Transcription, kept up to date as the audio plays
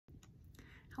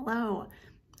Hello.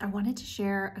 I wanted to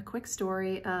share a quick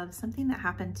story of something that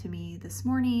happened to me this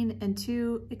morning and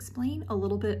to explain a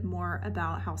little bit more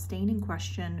about how staying in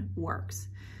question works.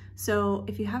 So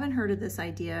if you haven't heard of this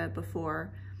idea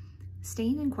before,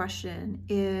 staying in question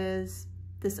is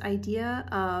this idea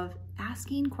of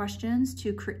asking questions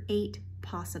to create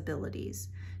possibilities,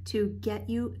 to get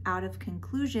you out of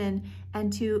conclusion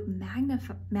and to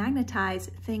magnetize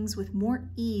things with more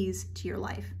ease to your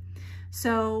life.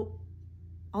 So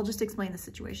I'll just explain the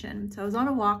situation. So I was on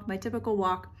a walk, my typical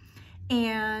walk,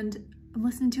 and I'm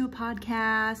listening to a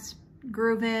podcast,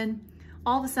 grooving.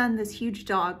 All of a sudden, this huge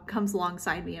dog comes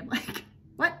alongside me. I'm like,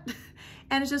 what?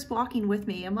 And it's just walking with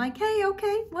me. I'm like, hey,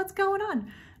 okay, what's going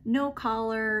on? No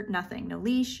collar, nothing, no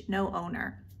leash, no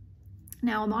owner.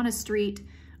 Now I'm on a street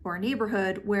or a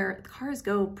neighborhood where cars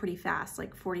go pretty fast,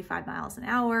 like 45 miles an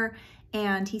hour.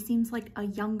 And he seems like a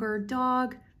younger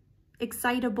dog,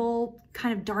 excitable,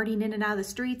 kind of darting in and out of the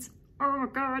streets. Oh my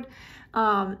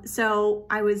God. So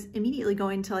I was immediately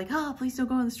going to like, oh, please don't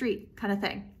go on the street kind of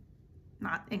thing,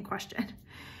 not in question.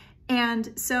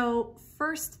 And so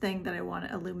first thing that I want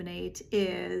to illuminate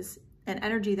is an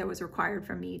energy that was required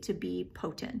from me to be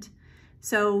potent.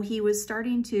 So he was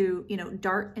starting to,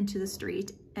 dart into the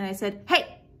street and I said,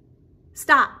 hey,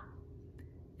 stop.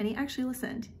 And he actually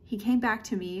listened. He came back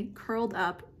to me, curled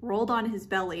up, rolled on his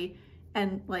belly,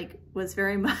 and was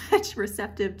very much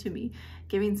receptive to me,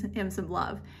 giving him some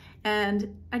love.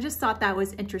 And I just thought that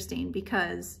was interesting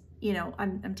because,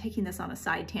 I'm taking this on a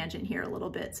side tangent here a little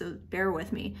bit, so bear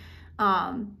with me.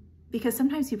 Because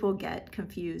sometimes people get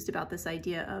confused about this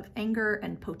idea of anger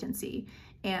and potency.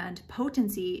 And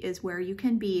potency is where you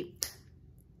can be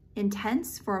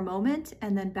intense for a moment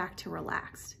and then back to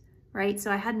relaxed, right? So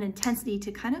I had an intensity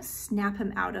to kind of snap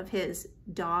him out of his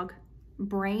dog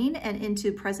brain and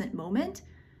into present moment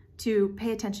to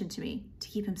pay attention to me, to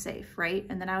keep him safe, right?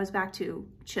 And then I was back to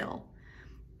chill.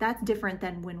 That's different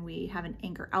than when we have an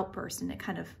anger outburst and it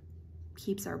kind of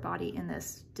keeps our body in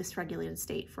this dysregulated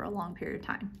state for a long period of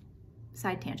time.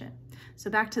 Side tangent. So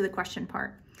back to the question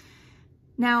part.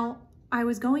 Now, I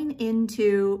was going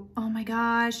into, oh my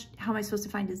gosh, how am I supposed to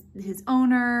find his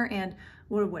owner and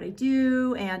what would I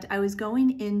do? And I was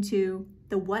going into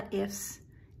the what ifs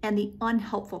and the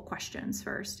unhelpful questions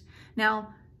first.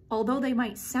 Now, although they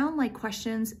might sound like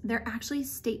questions, they're actually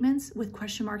statements with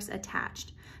question marks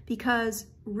attached because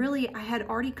really I had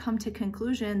already come to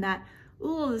conclusion that,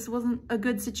 oh, this wasn't a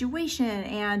good situation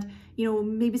and,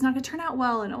 maybe it's not gonna turn out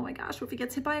well and oh my gosh, what if he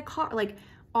gets hit by a car? Like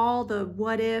all the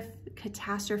what if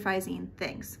catastrophizing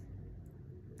things.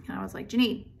 And I was like,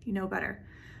 Janine, you know better.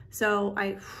 So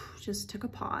I just took a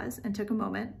pause and took a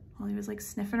moment while he was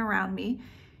sniffing around me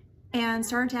and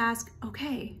started to ask,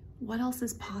 okay, what else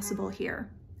is possible here?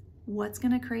 What's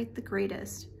gonna create the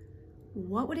greatest?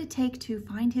 What would it take to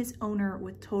find his owner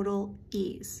with total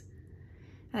ease?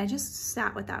 And I just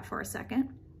sat with that for a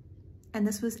second. And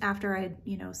this was after I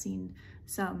had, seen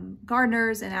some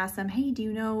gardeners and asked them, hey, do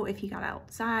you know if he got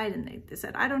outside? And they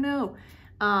said, I don't know.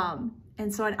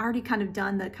 And so I'd already kind of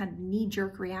done the kind of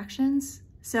knee-jerk reactions.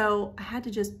 So I had to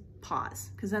just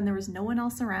pause because then there was no one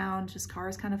else around, just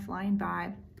cars kind of flying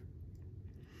by.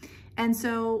 And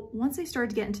so once I started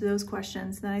to get into those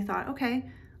questions, then I thought, okay,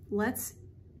 let's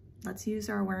use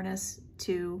our awareness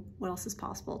to what else is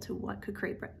possible, to what could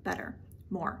create better,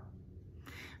 more.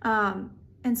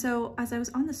 And so as I was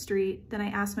on the street, then I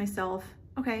asked myself,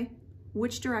 okay,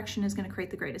 which direction is going to create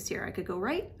the greatest here? I could go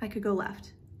right, I could go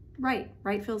left. Right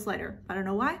feels lighter. I don't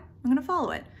know why, I'm going to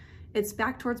follow it. It's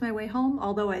back towards my way home.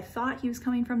 Although I thought he was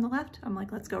coming from the left, I'm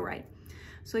like, let's go right.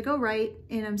 So I go right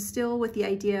and I'm still with the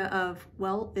idea of,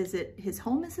 well, is it his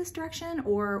home is this direction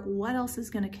or what else is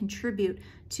going to contribute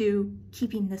to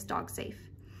keeping this dog safe?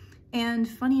 And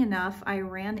funny enough, I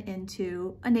ran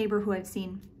into a neighbor who I've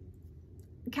seen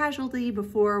casually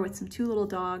before with two little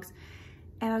dogs.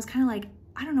 And I was kind of like,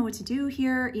 I don't know what to do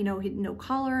here. No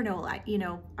collar,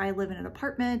 I live in an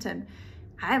apartment and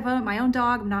I have my own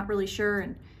dog. I'm not really sure.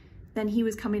 And then he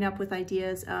was coming up with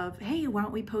ideas of, hey, why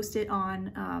don't we post it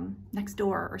on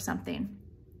Nextdoor or something?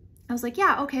 I was like,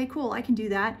 yeah, okay, cool, I can do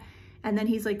that. And then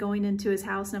he's going into his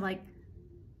house and I'm like,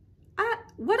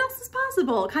 what else is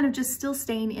possible? Kind of just still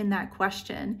staying in that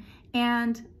question.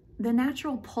 And the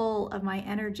natural pull of my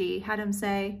energy had him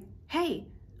say, hey,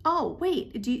 oh,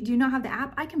 wait, do you not have the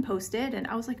app? I can post it. And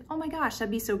I was like, oh my gosh,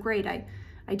 that'd be so great. I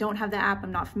don't have the app,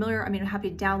 I'm not familiar. I'm happy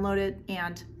to download it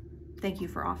and thank you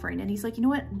for offering. And he's like, you know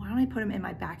what, why don't I put him in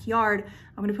my backyard?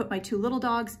 I'm gonna put my two little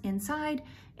dogs inside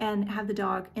and have the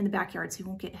dog in the backyard so he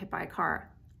won't get hit by a car.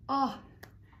 Oh,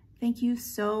 thank you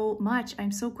so much.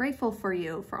 I'm so grateful for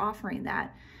you for offering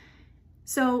that.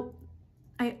 So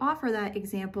I offer that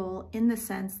example in the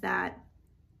sense that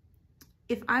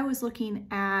if I was looking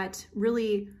at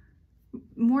really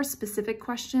more specific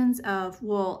questions of,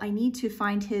 well, I need to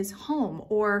find his home,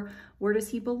 or where does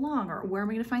he belong, or where am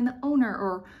I going to find the owner,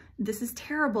 or this is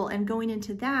terrible, and going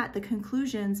into that, the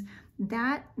conclusions,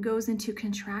 that goes into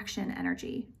contraction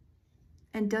energy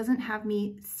and doesn't have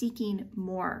me seeking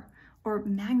more or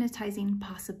magnetizing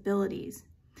possibilities.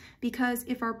 Because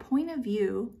if our point of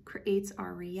view creates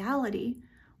our reality,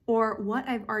 or what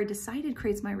I've already decided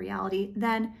creates my reality,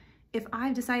 then if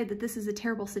I've decided that this is a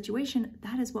terrible situation,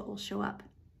 that is what will show up.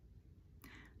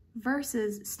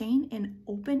 Versus staying in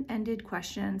open-ended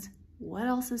questions, what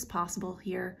else is possible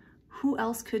here? Who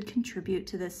else could contribute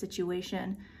to this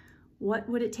situation? What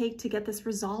would it take to get this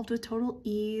resolved with total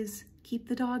ease? Keep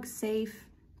the dog safe.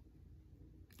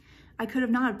 I could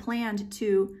have not planned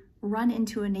to run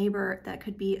into a neighbor that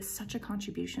could be such a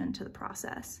contribution to the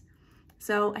process.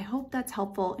 So I hope that's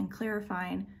helpful in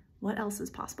clarifying what else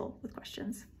is possible with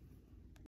questions.